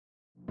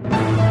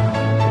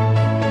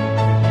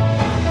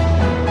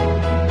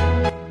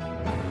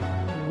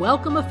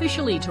Welcome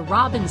officially to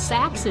Robin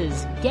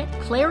Sachs's Get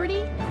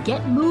Clarity,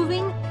 Get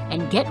Moving,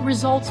 and Get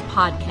Results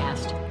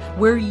podcast,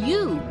 where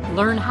you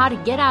learn how to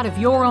get out of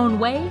your own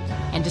way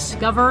and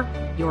discover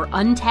your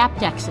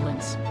untapped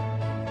excellence.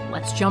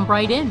 Let's jump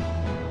right in.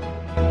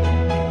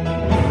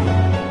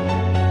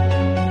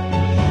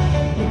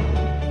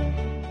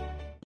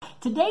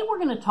 Today we're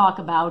going to talk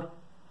about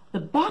the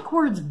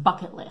backwards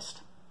bucket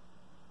list.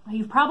 Now,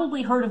 you've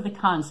probably heard of the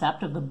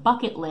concept of the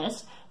bucket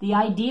list, the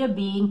idea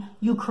being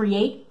you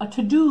create a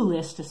to-do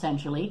list,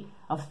 essentially,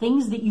 of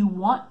things that you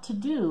want to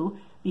do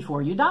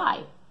before you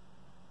die.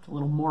 It's a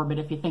little morbid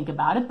if you think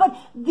about it, but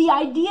the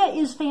idea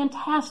is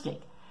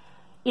fantastic.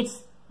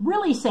 It's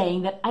really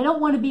saying that I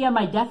don't want to be on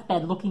my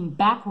deathbed looking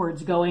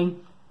backwards going,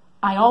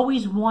 I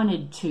always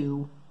wanted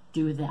to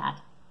do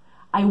that.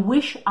 I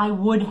wish I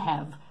would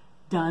have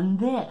done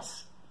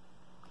this.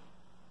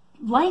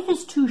 Life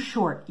is too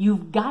short.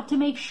 You've got to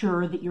make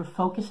sure that you're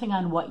focusing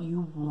on what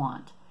you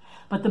want.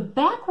 But the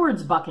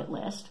backwards bucket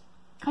list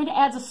kind of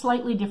adds a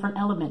slightly different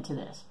element to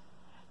this.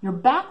 Your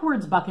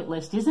backwards bucket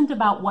list isn't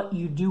about what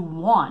you do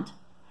want.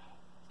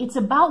 It's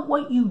about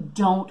what you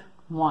don't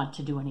want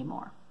to do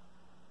anymore.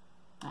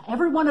 Now,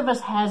 every one of us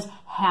has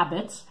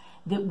habits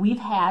that we've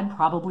had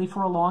probably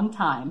for a long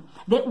time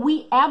that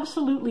we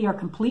absolutely are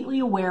completely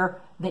aware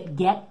that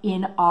get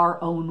in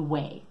our own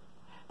way.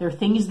 There are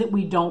things that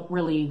we don't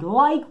really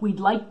like, we'd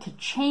like to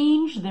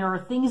change. There are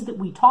things that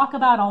we talk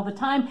about all the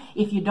time.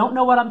 If you don't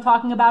know what I'm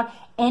talking about,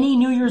 any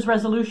New Year's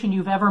resolution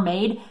you've ever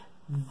made,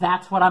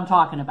 that's what I'm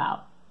talking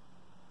about.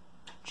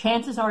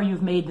 Chances are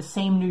you've made the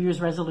same New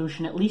Year's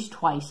resolution at least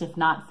twice, if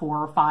not 4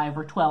 or 5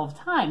 or 12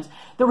 times.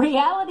 The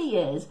reality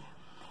is,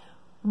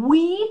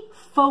 we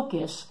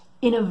focus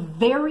in a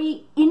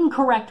very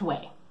incorrect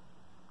way.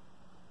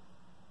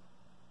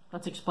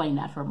 Let's explain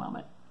that for a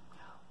moment.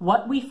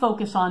 What we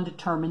focus on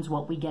determines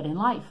what we get in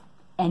life.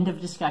 End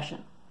of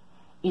discussion.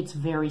 It's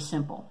very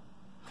simple.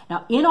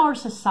 Now, in our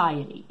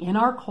society, in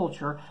our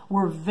culture,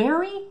 we're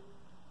very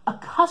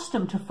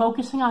accustomed to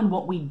focusing on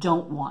what we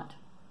don't want,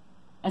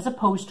 as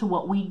opposed to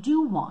what we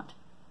do want.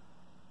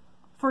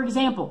 For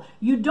example,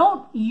 you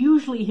don't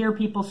usually hear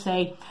people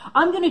say,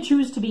 I'm going to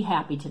choose to be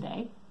happy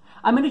today.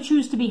 I'm going to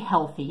choose to be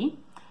healthy.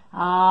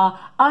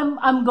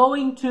 I'm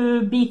going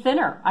to be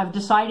thinner. I've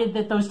decided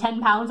that those 10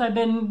 pounds I've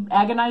been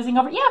agonizing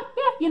over,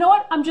 you know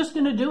what? I'm just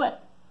going to do it.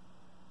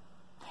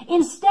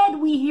 Instead,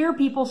 we hear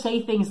people say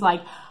things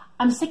like,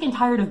 I'm sick and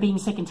tired of being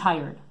sick and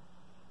tired.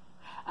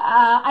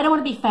 I don't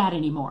want to be fat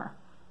anymore.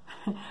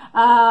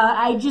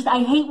 I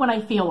hate when I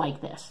feel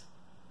like this.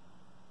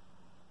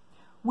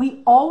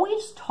 We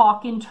always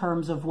talk in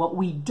terms of what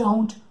we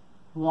don't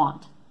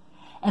want.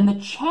 And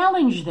the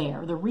challenge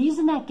there, the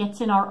reason that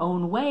gets in our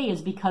own way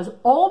is because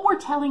all we're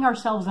telling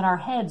ourselves in our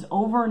heads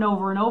over and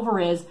over and over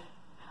is,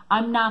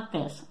 I'm not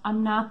this,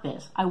 I'm not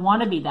this. I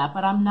want to be that,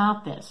 but I'm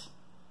not this.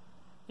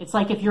 It's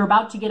like if you're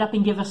about to get up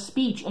and give a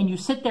speech and you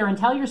sit there and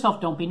tell yourself,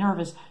 don't be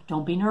nervous,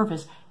 don't be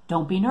nervous,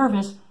 don't be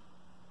nervous.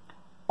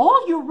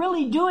 All you're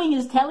really doing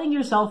is telling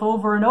yourself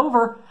over and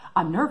over,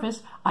 I'm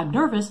nervous, I'm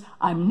nervous,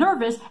 I'm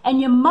nervous,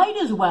 and you might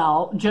as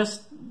well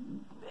just...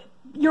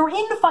 You're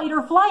in fight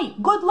or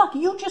flight. Good luck.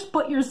 You just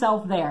put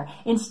yourself there.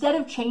 Instead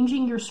of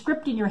changing your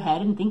script in your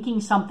head and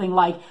thinking something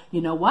like, you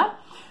know what?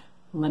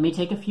 Let me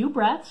take a few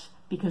breaths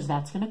because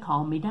that's going to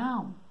calm me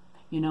down.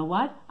 You know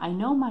what? I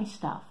know my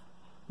stuff.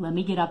 Let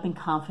me get up and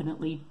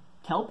confidently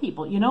tell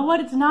people, you know what?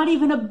 It's not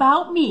even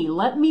about me.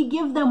 Let me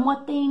give them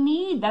what they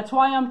need. That's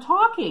why I'm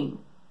talking.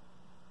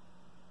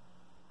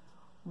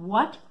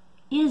 What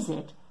is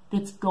it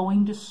that's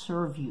going to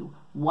serve you?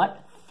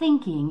 What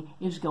thinking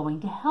is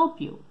going to help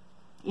you?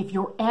 If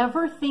you're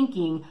ever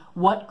thinking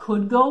what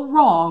could go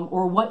wrong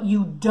or what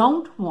you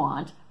don't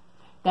want,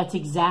 that's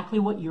exactly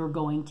what you're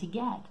going to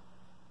get.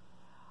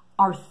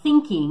 Our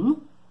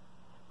thinking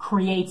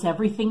creates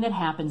everything that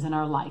happens in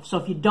our life. So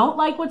if you don't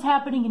like what's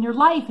happening in your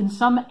life in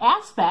some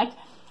aspect,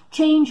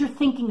 change your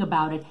thinking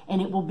about it and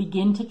it will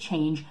begin to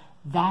change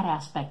that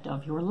aspect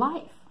of your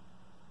life.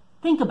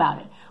 Think about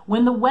it.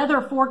 When the weather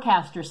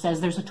forecaster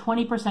says there's a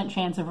 20%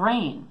 chance of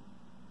rain,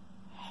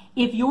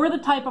 if you're the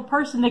type of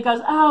person that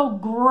goes, oh,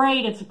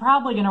 great, it's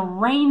probably going to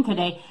rain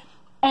today,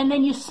 and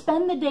then you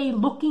spend the day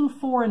looking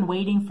for and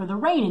waiting for the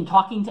rain and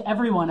talking to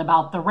everyone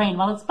about the rain.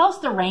 Well, it's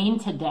supposed to rain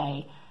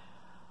today.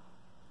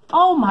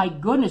 Oh, my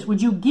goodness,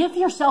 would you give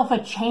yourself a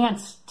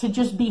chance to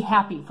just be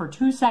happy for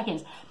 2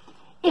 seconds?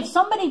 If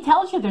somebody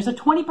tells you there's a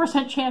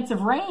 20% chance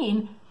of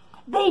rain,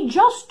 they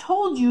just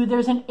told you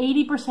there's an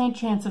 80%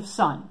 chance of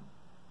sun.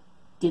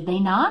 Did they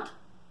not?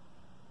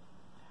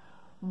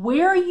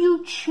 Where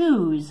you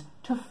choose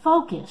to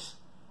focus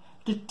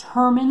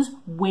determines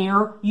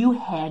where you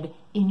head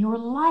in your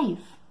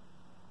life.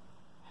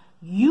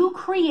 You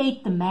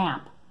create the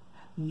map.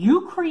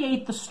 You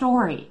create the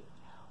story.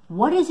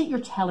 What is it you're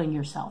telling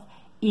yourself?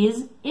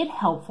 Is it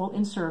helpful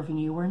in serving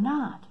you or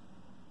not?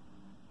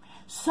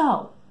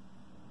 So,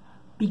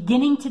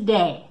 beginning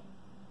today,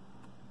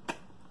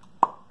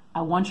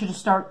 I want you to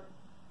start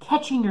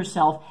catching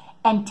yourself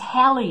and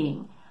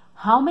tallying.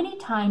 How many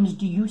times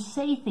do you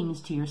say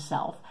things to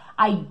yourself?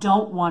 I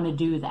don't want to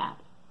do that.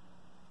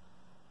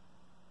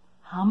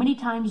 How many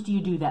times do you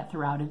do that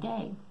throughout a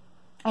day?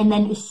 And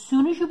then as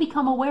soon as you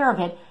become aware of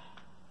it,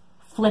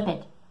 flip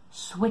it.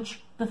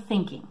 Switch the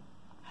thinking.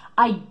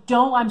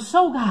 I'm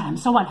so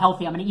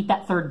unhealthy. I'm going to eat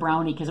that third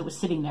brownie because it was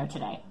sitting there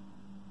today.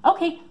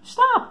 Okay,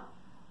 stop.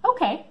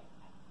 Okay.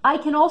 I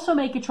can also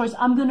make a choice.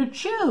 I'm going to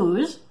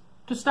choose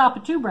to stop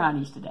at 2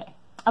 brownies today.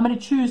 I'm going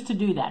to choose to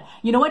do that.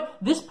 You know what?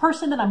 This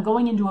person that I'm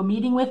going into a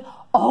meeting with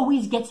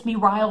always gets me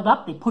riled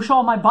up. They push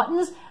all my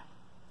buttons.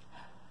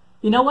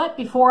 You know what?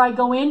 Before I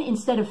go in,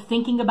 instead of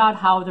thinking about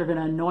how they're going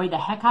to annoy the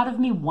heck out of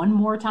me one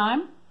more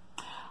time,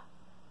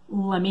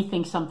 let me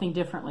think something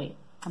differently.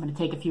 I'm going to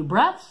take a few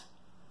breaths.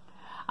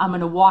 I'm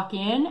going to walk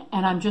in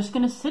and I'm just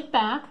going to sit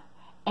back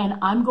and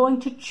I'm going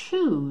to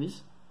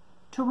choose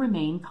to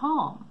remain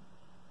calm.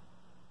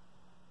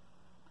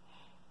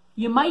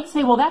 You might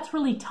say, well, that's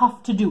really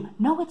tough to do.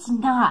 No, it's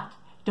not.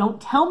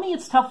 Don't tell me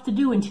it's tough to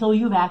do until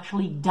you've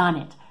actually done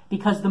it.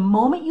 Because the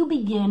moment you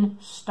begin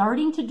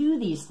starting to do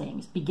these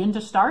things,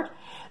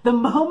 the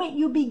moment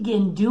you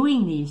begin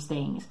doing these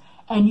things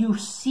and you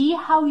see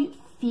how it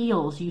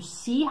feels, you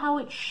see how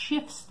it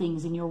shifts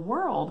things in your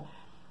world,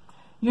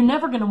 you're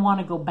never going to want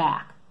to go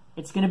back.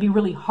 It's going to be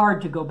really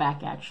hard to go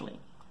back, actually.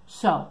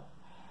 So,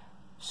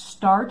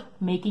 start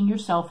making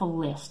yourself a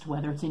list,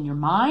 whether it's in your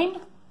mind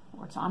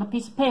or it's on a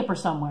piece of paper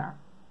somewhere.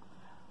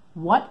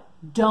 What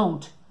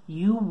don't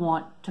you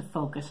want to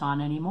focus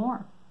on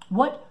anymore?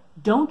 What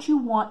don't you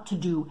want to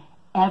do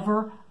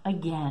ever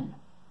again?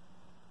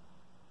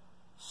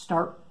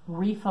 Start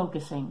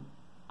refocusing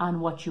on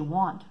what you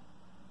want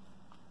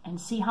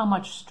and see how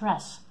much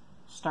stress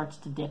starts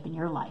to dip in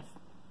your life.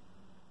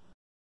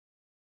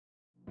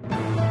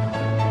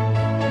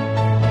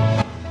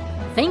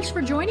 Thanks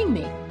for joining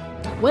me.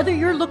 Whether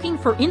you're looking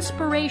for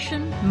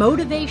inspiration,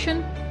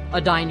 motivation, a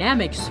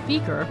dynamic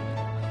speaker,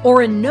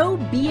 or a no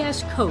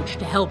BS coach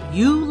to help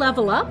you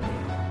level up,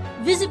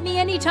 visit me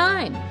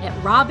anytime at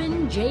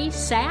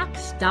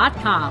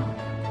robinjsachs.com.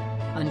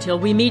 Until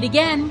we meet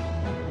again,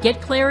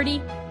 get clarity,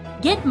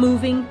 get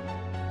moving,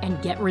 and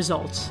get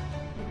results.